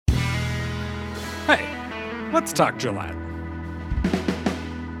Hey, let's talk Gillette.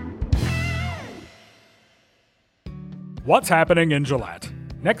 What's happening in Gillette?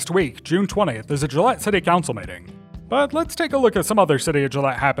 Next week, June 20th, is a Gillette City Council meeting. But let's take a look at some other City of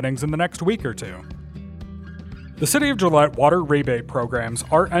Gillette happenings in the next week or two. The City of Gillette water rebate programs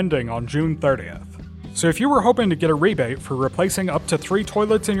are ending on June 30th. So if you were hoping to get a rebate for replacing up to 3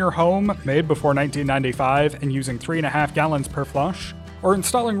 toilets in your home made before 1995 and using 3.5 gallons per flush, or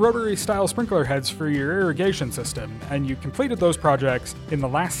installing rotary-style sprinkler heads for your irrigation system, and you completed those projects in the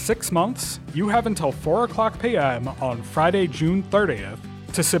last 6 months, you have until 4:00 p.m. on Friday, June 30th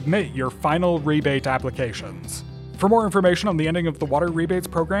to submit your final rebate applications. For more information on the ending of the water rebates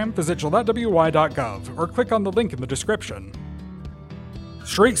program, visit GilletteWY.gov or click on the link in the description.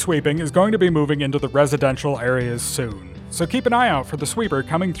 Street sweeping is going to be moving into the residential areas soon, so keep an eye out for the sweeper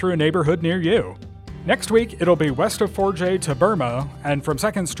coming through a neighborhood near you. Next week, it'll be west of 4J to Burma, and from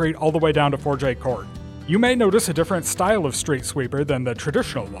 2nd Street all the way down to 4J Court. You may notice a different style of street sweeper than the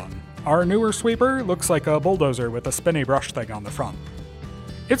traditional one. Our newer sweeper looks like a bulldozer with a spinny brush thing on the front.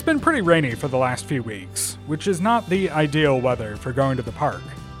 It's been pretty rainy for the last few weeks, which is not the ideal weather for going to the park.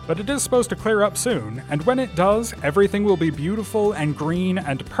 But it is supposed to clear up soon, and when it does, everything will be beautiful and green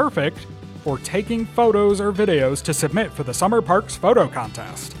and perfect for taking photos or videos to submit for the Summer Parks Photo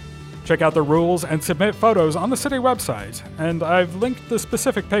Contest. Check out the rules and submit photos on the city website, and I've linked the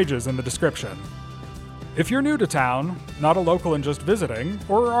specific pages in the description. If you're new to town, not a local and just visiting,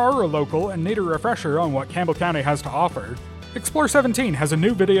 or are a local and need a refresher on what Campbell County has to offer, Explore 17 has a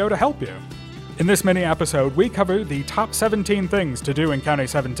new video to help you. In this mini episode, we cover the top 17 things to do in County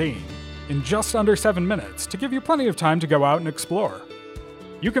 17 in just under 7 minutes to give you plenty of time to go out and explore.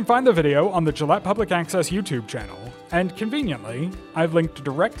 You can find the video on the Gillette Public Access YouTube channel, and conveniently, I've linked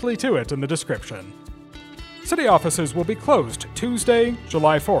directly to it in the description. City offices will be closed Tuesday,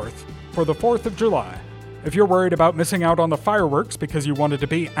 July 4th, for the 4th of July. If you're worried about missing out on the fireworks because you wanted to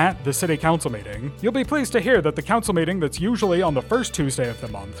be at the City Council meeting, you'll be pleased to hear that the council meeting that's usually on the first Tuesday of the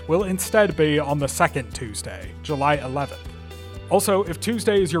month will instead be on the second Tuesday, July 11th. Also, if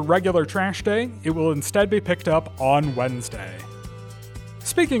Tuesday is your regular trash day, it will instead be picked up on Wednesday.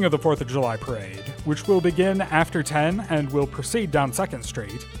 Speaking of the 4th of July parade, which will begin after 10 and will proceed down 2nd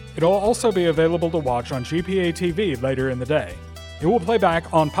Street, it'll also be available to watch on GPA TV later in the day. It will play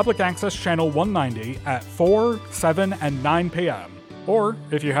back on Public Access Channel 190 at 4, 7, and 9 p.m. Or,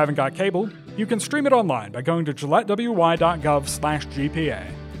 if you haven't got cable, you can stream it online by going to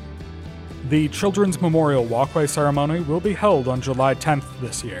GilletteWY.gov/GPA. The Children's Memorial Walkway Ceremony will be held on July 10th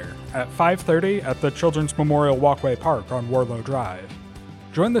this year at 5:30 at the Children's Memorial Walkway Park on Warlow Drive.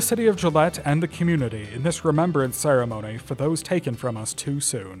 Join the City of Gillette and the community in this remembrance ceremony for those taken from us too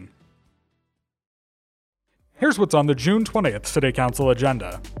soon. Here's what's on the June 20th City Council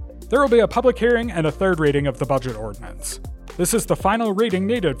agenda. There will be a public hearing and a third reading of the budget ordinance. This is the final reading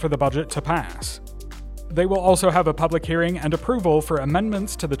needed for the budget to pass. They will also have a public hearing and approval for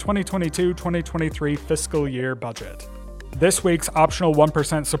amendments to the 2022-2023 fiscal year budget. This week's optional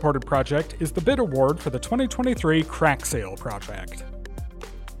 1% supported project is the bid award for the 2023 Crack Seal project.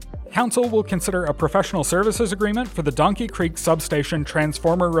 Council will consider a professional services agreement for the Donkey Creek Substation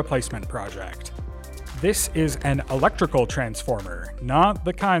Transformer Replacement Project. This is an electrical transformer, not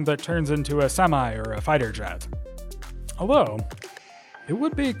the kind that turns into a semi or a fighter jet. Although, it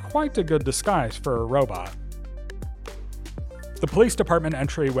would be quite a good disguise for a robot. The police department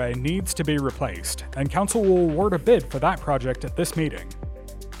entryway needs to be replaced, and Council will award a bid for that project at this meeting.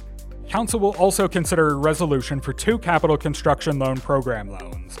 Council will also consider a resolution for 2 capital construction loan program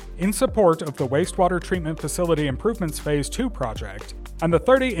loans in support of the Wastewater Treatment Facility Improvements Phase 2 project and the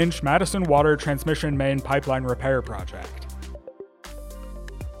 30-inch Madison Water Transmission Main Pipeline Repair project.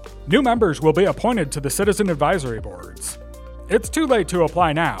 New members will be appointed to the Citizen Advisory Boards. It's too late to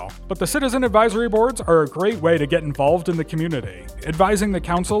apply now, but the Citizen Advisory Boards are a great way to get involved in the community, advising the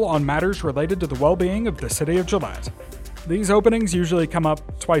Council on matters related to the well-being of the City of Gillette. These openings usually come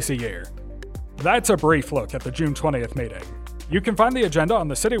up twice a year. That's a brief look at the June 20th meeting. You can find the agenda on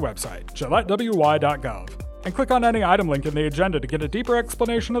the city website, GilletteWY.gov, and click on any item link in the agenda to get a deeper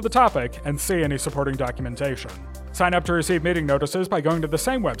explanation of the topic and see any supporting documentation. Sign up to receive meeting notices by going to the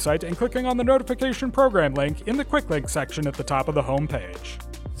same website and clicking on the notification program link in the quick link section at the top of the home page.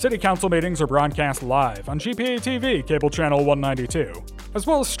 City Council meetings are broadcast live on GPA TV Cable Channel 192, as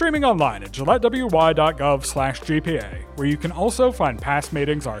well as streaming online at GilletteWY.gov/GPA, where you can also find past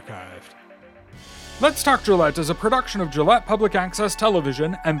meetings archived. Let's Talk Gillette is a production of Gillette Public Access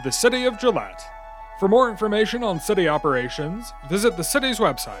Television and the City of Gillette. For more information on city operations, visit the city's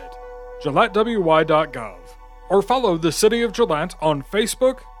website, GilletteWY.gov, or follow the City of Gillette on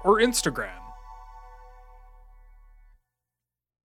Facebook or Instagram.